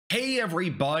Hey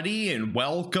everybody, and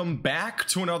welcome back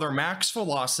to another Max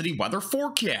Velocity weather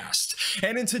forecast.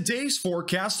 And in today's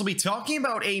forecast, we'll be talking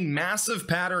about a massive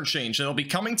pattern change that'll be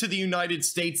coming to the United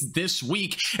States this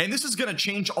week, and this is going to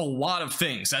change a lot of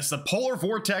things as the polar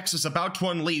vortex is about to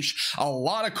unleash a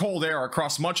lot of cold air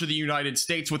across much of the United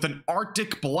States with an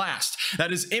Arctic blast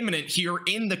that is imminent here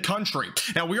in the country.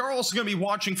 Now, we are also going to be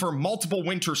watching for multiple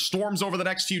winter storms over the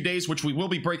next few days, which we will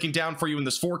be breaking down for you in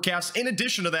this forecast. In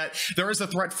addition to that, there is a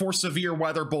threat for severe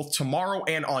weather both tomorrow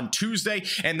and on Tuesday,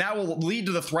 and that will lead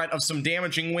to the threat of some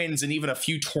damaging winds and even a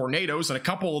few tornadoes, and a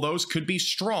couple of those could be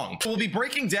strong. We'll be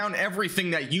breaking down everything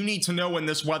that you need to know in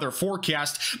this weather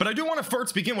forecast, but I do want to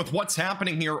first begin with what's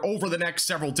happening here over the next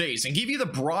several days and give you the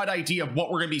broad idea of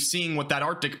what we're going to be seeing with that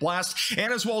Arctic blast,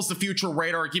 and as well as the future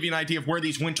radar, give you an idea of where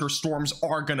these winter storms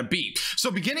are going to be.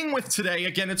 So beginning with today,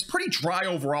 again, it's pretty dry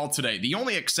overall today. The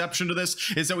only exception to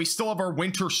this is that we still have our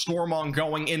winter storm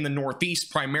ongoing in the Northeast,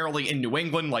 primarily in New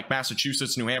England, like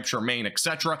Massachusetts, New Hampshire, Maine,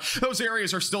 etc. Those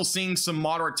areas are still seeing some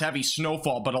moderate to heavy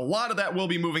snowfall, but a lot of that will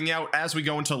be moving out as we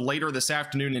go into later this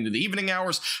afternoon into the evening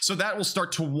hours, so that will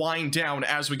start to wind down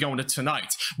as we go into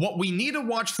tonight. What we need to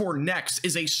watch for next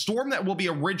is a storm that will be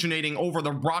originating over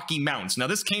the Rocky Mountains. Now,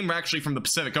 this came actually from the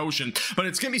Pacific Ocean, but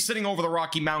it's going to be sitting over the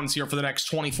Rocky Mountains here for the next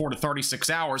 24 to 36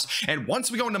 hours, and once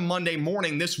we go into Monday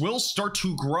morning, this will start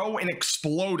to grow and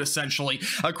explode essentially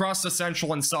across the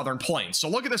central and southern plains. So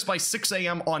look at this by 6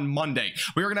 a.m. on Monday.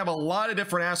 We are going to have a lot of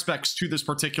different aspects to this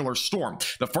particular storm.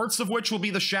 The first of which will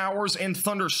be the showers and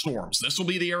thunderstorms. This will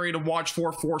be the area to watch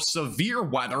for severe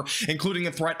weather, including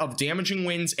the threat of damaging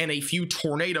winds and a few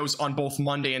tornadoes on both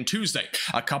Monday and Tuesday.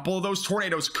 A couple of those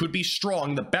tornadoes could be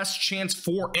strong. The best chance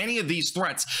for any of these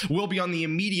threats will be on the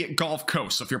immediate Gulf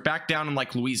Coast. So if you're back down in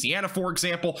like Louisiana, for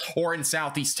example, or in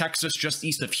southeast Texas, just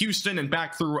east of Houston, and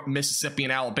back through Mississippi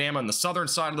and Alabama on the southern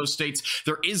side of those states,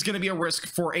 there is going to be a risk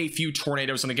for a few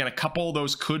tornadoes, and again, a couple of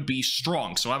those could be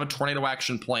strong, so have a tornado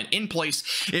action plan in place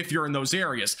if you're in those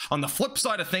areas. On the flip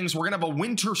side of things, we're gonna have a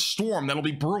winter storm that'll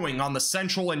be brewing on the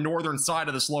central and northern side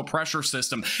of this low pressure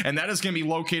system, and that is going to be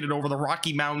located over the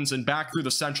Rocky Mountains and back through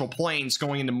the central plains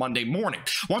going into Monday morning.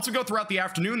 Once we go throughout the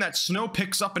afternoon, that snow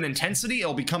picks up in intensity.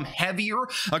 It'll become heavier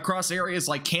across areas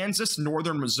like Kansas,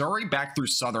 northern Missouri, back through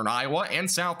southern Iowa, and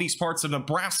southeast parts of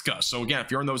Nebraska. So again,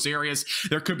 if you're in those areas,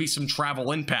 there could be some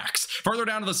travel impacts. Further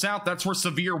down to the south, that's where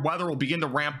severe weather will begin to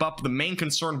ramp up. The main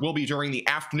concern will be during the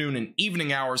afternoon and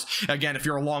evening hours. Again, if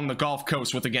you're along the Gulf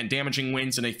Coast, with again damaging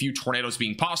winds and a few tornadoes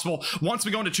being possible. Once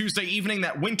we go into Tuesday evening,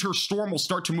 that winter storm will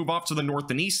start to move off to the north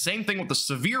and east. Same thing with the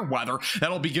severe weather.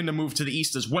 That'll begin to move to the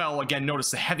east as well. Again,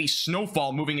 notice the heavy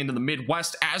snowfall moving into the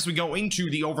Midwest as we go into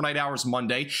the overnight hours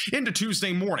Monday into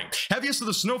Tuesday morning. Heaviest of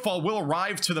the snowfall will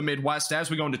arrive to the Midwest as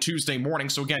we go into Tuesday morning.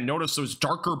 So again, notice those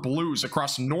darker blues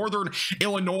across northern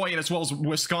Illinois and as well as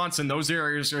Wisconsin. Those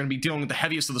areas are going to be dealing with the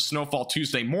heaviest of the snowfall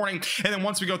Tuesday morning, and then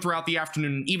once we go throughout the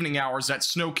afternoon and evening hours, that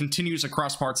snow continues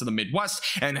across parts of the Midwest,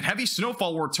 and heavy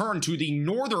snowfall will return to the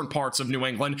northern parts of New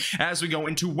England as we go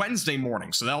into Wednesday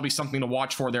morning, so that'll be something to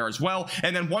watch for there as well.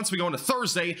 And then once we go into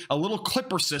Thursday, a little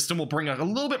clipper system will bring a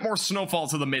little bit more snowfall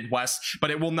to the Midwest,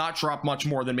 but it will not drop much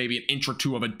more than maybe an inch or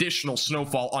two of additional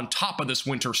snowfall on top of this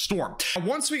winter storm.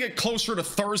 Once we get closer to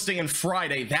Thursday and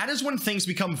Friday, that is when things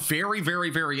become very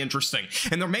interesting,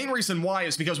 and the main reason why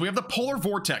is because we have the polar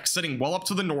vortex sitting well up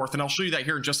to the north, and I'll show you that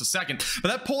here in just a second. But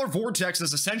that polar vortex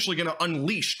is essentially going to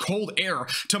unleash cold air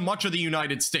to much of the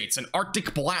United States. An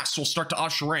Arctic blast will start to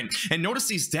usher in, and notice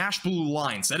these dashed blue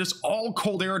lines. That is all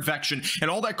cold air advection, and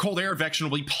all that cold air advection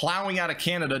will be plowing out of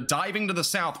Canada, diving to the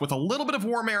south with a little bit of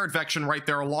warm air advection right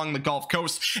there along the Gulf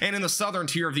Coast and in the southern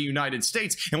tier of the United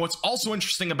States. And what's also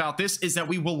interesting about this is that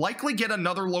we will likely get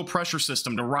another low pressure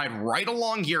system to ride right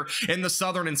along here in the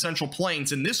southern and central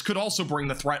plains, and this could also bring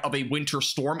the threat of a winter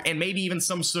storm and maybe even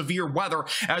some severe weather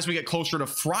as we get closer to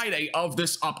Friday of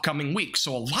this upcoming week.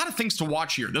 So a lot of things to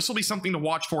watch here. This will be something to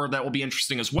watch for that will be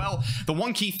interesting as well. The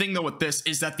one key thing though with this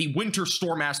is that the winter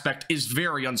storm aspect is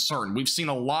very uncertain. We've seen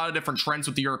a lot of different trends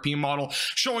with the European model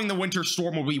showing the winter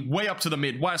storm will be way up to the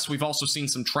Midwest. We've also seen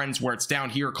some trends where it's down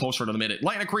here closer to the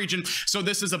mid-Atlantic region. So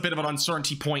this is a bit of an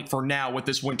uncertainty point for now with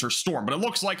this winter storm, but it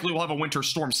looks likely we'll have a winter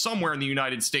storm somewhere in the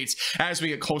United States as we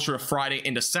get closer to Friday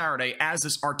into Saturday as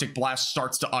this Arctic blast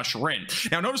starts to usher in.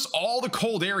 Now notice all the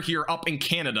cold air here up in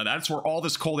Canada. That's where all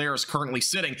this cold air is currently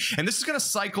sitting, and this is going to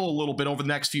cycle a little bit over the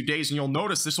next few days, and you'll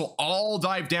notice this will all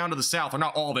dive down to the south, or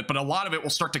not all of it, but a lot of it will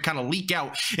start to kind of leak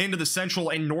out into the central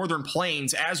and northern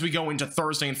plains as we go into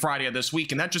Thursday and Friday of this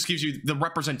week. And that just gives you the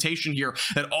representation here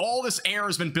that all this air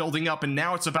has been building up, and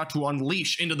now it's about to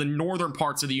unleash into the northern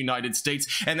parts of the United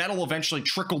States, and that'll eventually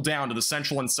trickle down to the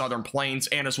central and southern plains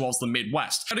and as well as the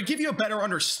Midwest. And to give you a better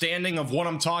understanding of what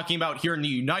I'm talking about here in the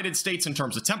United States in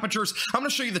terms of temperatures, I'm going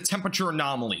to show you the temperature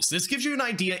anomalies. This gives you an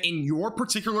idea in your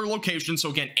particular location. So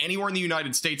again, anywhere in the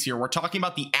United States here, we're talking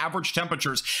about the average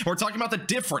temperatures. We're talking about the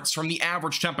difference from the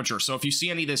average temperature. So if you see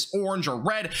any of this orange or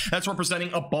red, that's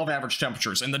representing above average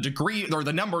temperatures. And the degree or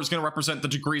the number is going to represent the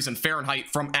degrees in Fahrenheit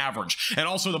from average. And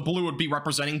also the blue would be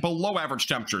representing below average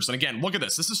temperatures. And again, look at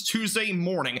this. This is Tuesday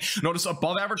morning. Notice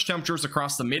above average temperatures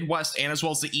across the Midwest and as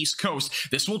well as the East Coast.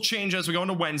 This will change as we go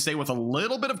into Wednesday with a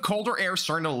little bit of colder air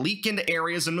starting to leak into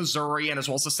areas in Missouri and as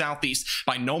well as the Southeast.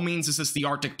 By no means is this the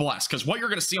Arctic blast, because what you're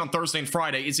going to see on Thursday and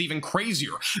Friday is even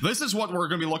crazier. This is what we're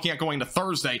going to be looking at going to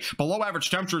Thursday. Below average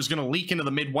temperature is going to leak into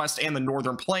the Midwest and the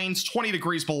Northern Plains. 20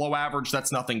 degrees below average.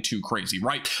 That's nothing too crazy,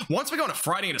 right? Once we go to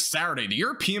Friday into Saturday, the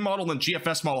European model and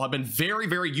GFS model have been very,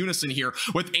 very unison here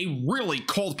with a really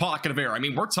cold pocket of air. I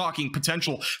mean, we're talking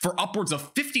potential for upwards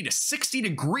of 50 to 60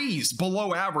 degrees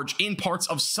below average in parts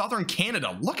of southern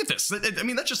Canada. Look at this. I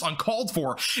mean, that's just uncalled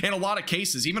for in a lot of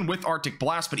cases, even with Arctic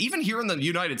blast. But even here in the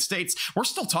United States, we're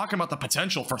still talking about the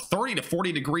potential for 30 to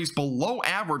 40 degrees below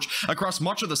average across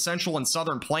much of the central and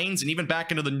southern plains and even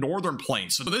back into the northern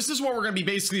plains. So this is what we're going to be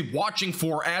basically watching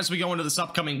for as we go into this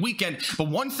upcoming weekend. But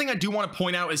one thing I do want to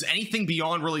point out is anything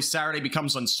beyond really Saturday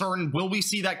becomes uncertain. Will we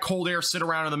see that cold air sit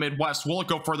around in the Midwest? Will it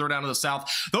go further down to the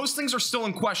south? Those things are still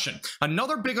in question.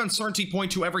 Another big uncertainty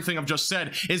point to everything I've just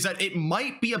said is that it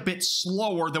might be a bit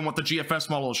slower than what the GFS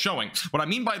model is showing. What I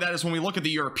mean by that is when we look at the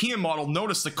European model,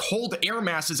 notice the cold air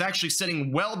mass is actually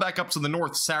sitting well back up to the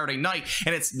north Saturday night,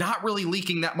 and it's not really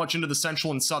leaking that much into the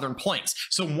central and southern plains.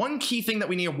 So one key thing that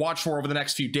we need to watch for over the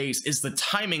next few days is the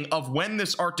timing of when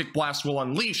this Arctic blast will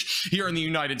unleash here in the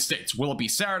United States. Will it be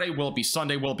Saturday? Will it be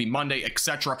Sunday? Will it be Monday,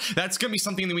 etc.? That's going to be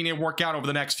something that we need to work out over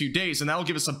the next few days, and that'll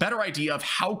give us a better idea of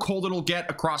how cold it'll get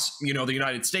across, the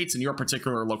United States in your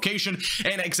particular location,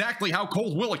 and exactly how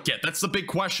cold will it get? That's the big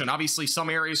question. Obviously, some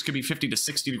areas could be 50 to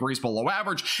 60 degrees below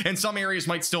average, and some areas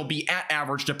might still be at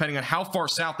average, depending on how far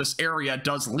south this area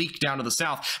does leak down to the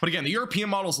south. But again, the European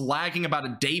model is lagging about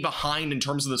a day behind in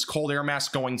terms of this cold air mass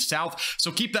going south,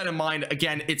 so keep that in mind.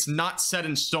 Again, it's not set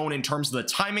in stone in terms of the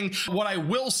timing. What I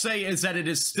will say is that it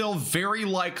is still very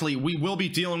likely we will be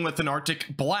dealing with an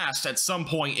Arctic blast at some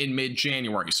point in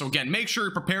mid-January. So again, make sure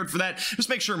you're prepared for that. Just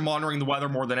make sure you're monitoring the weather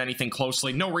more than anything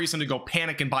closely. No reason to go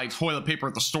panic and buy toilet paper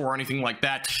at the store or anything like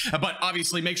that. But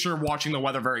obviously, make sure you're watching the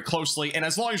weather very closely. And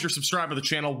as long as you're subscribed to the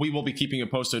channel, we will be keeping you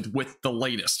posted with the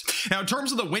latest. Now, in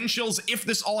terms of the wind chills, if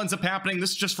this all ends up happening,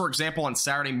 this is just for example on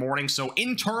Saturday morning. So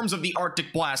in terms of the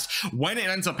Arctic blast, when it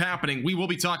ends up happening, we will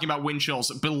be talking about wind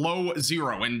chills below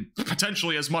zero and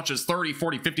potentially as much as 30,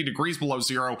 40, 50 degrees below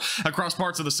zero across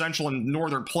parts of the central and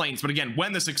northern plains. But again,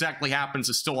 when this exactly happens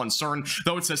is still uncertain.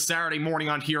 Though it says Saturday morning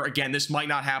on here, again, this might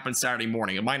not happen Saturday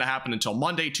morning. It might not happen until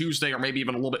Monday, Tuesday, or maybe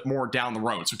even a little bit more down the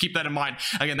road. So keep that in mind.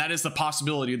 Again, that is the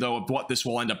possibility, though, of what this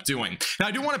will end up doing. Now,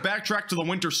 I do want to backtrack to the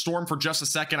winter storm for just a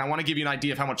second. I want to give you an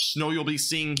idea of how much snow you'll be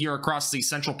seeing here across the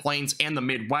central plains and the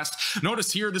Midwest.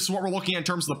 Notice here, this is what we're looking at in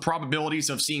terms of the probabilities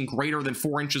of seeing greater than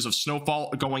 4 inches of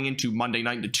snowfall going into Monday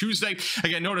night into Tuesday.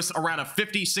 Again, notice around a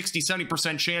 50, 60,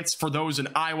 70% chance for those in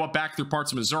Iowa back through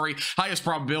parts of Missouri. Highest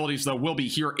probabilities, though, will be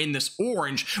here in this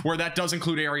orange, where that does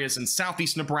include areas in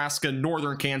southeast Nebraska,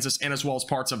 northern Kansas, and as well as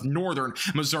parts of northern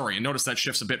Missouri. And notice that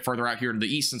shifts a bit further out here to the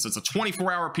east since it's a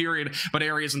 24-hour period, but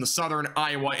areas in the southern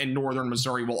Iowa and northern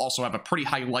Missouri will also have a pretty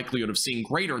high likelihood of seeing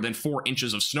greater than 4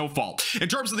 inches of snowfall. In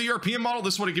terms of the European model,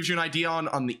 this is what it gives you an idea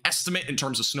on the estimate in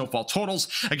terms of snowfall totals.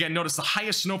 Again, notice the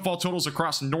highest snowfall totals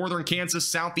across northern Kansas,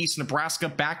 southeast Nebraska,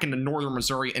 back into northern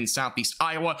Missouri and southeast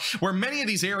Iowa, where many of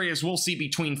these areas will see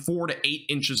between 4 to 8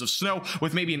 inches of snow,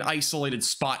 with maybe an isolated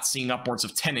spot seeing upwards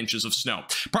of 10 inches of snow.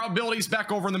 Probabilities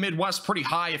back over in the Midwest pretty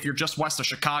high. If you're just west of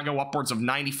Chicago, upwards of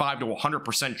 95 to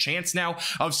 100% chance now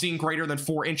of seeing greater than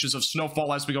 4 inches of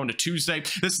snowfall as we go into Tuesday.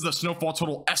 This is the snowfall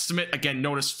total estimate. Again,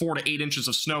 notice 4 to 8 inches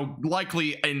of snow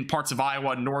likely in parts of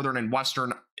Iowa, northern and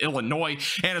western Illinois,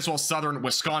 and as well as southern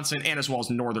Wisconsin, and as well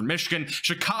as northern Michigan.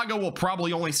 Chicago will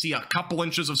probably only see a couple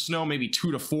inches of snow, maybe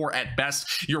 2 to 4 at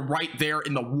best. You're right there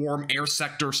in the warm air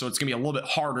sector, so it's going to be a little bit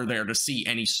harder there to see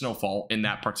any snowfall in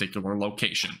that particular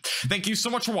location. Thank you so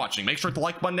much for watching. Make sure to hit the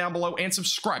like button down below and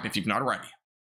subscribe if you've not already.